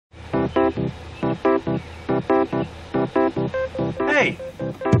Hey!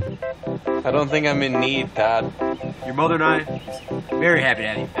 I don't think I'm in need, Todd. Your mother and I, very happy to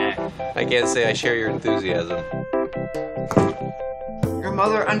have you back. I can't say I share your enthusiasm. Your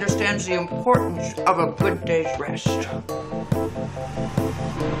mother understands the importance of a good day's rest.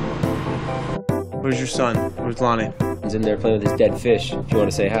 Where's your son? Where's Lonnie? He's in there playing with his dead fish. Do you want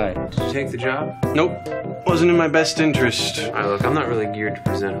to say hi? Did you take the job? Nope. Wasn't in my best interest. All right, look, I'm not really geared to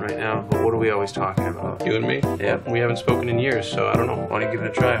present right now, but what are we always talking about? You and me? Yeah, we haven't spoken in years, so I don't know. Why don't you give it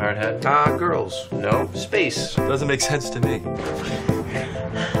a try, hardhead? Girls. No. Space. Doesn't make sense to me.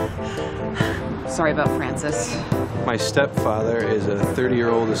 Sorry about Francis. My stepfather is a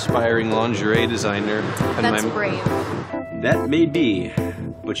 30-year-old aspiring lingerie designer. And That's brave. That may be,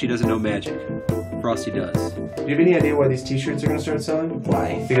 but she doesn't know magic. Frosty does. Do you have any idea why these t-shirts are going to start selling?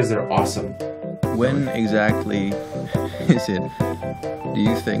 Why? Because they're awesome. When exactly is it, do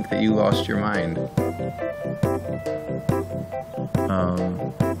you think that you lost your mind?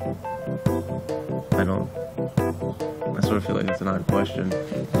 I sort of feel like that's an odd question.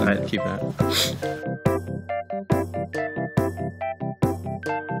 I'd keep that.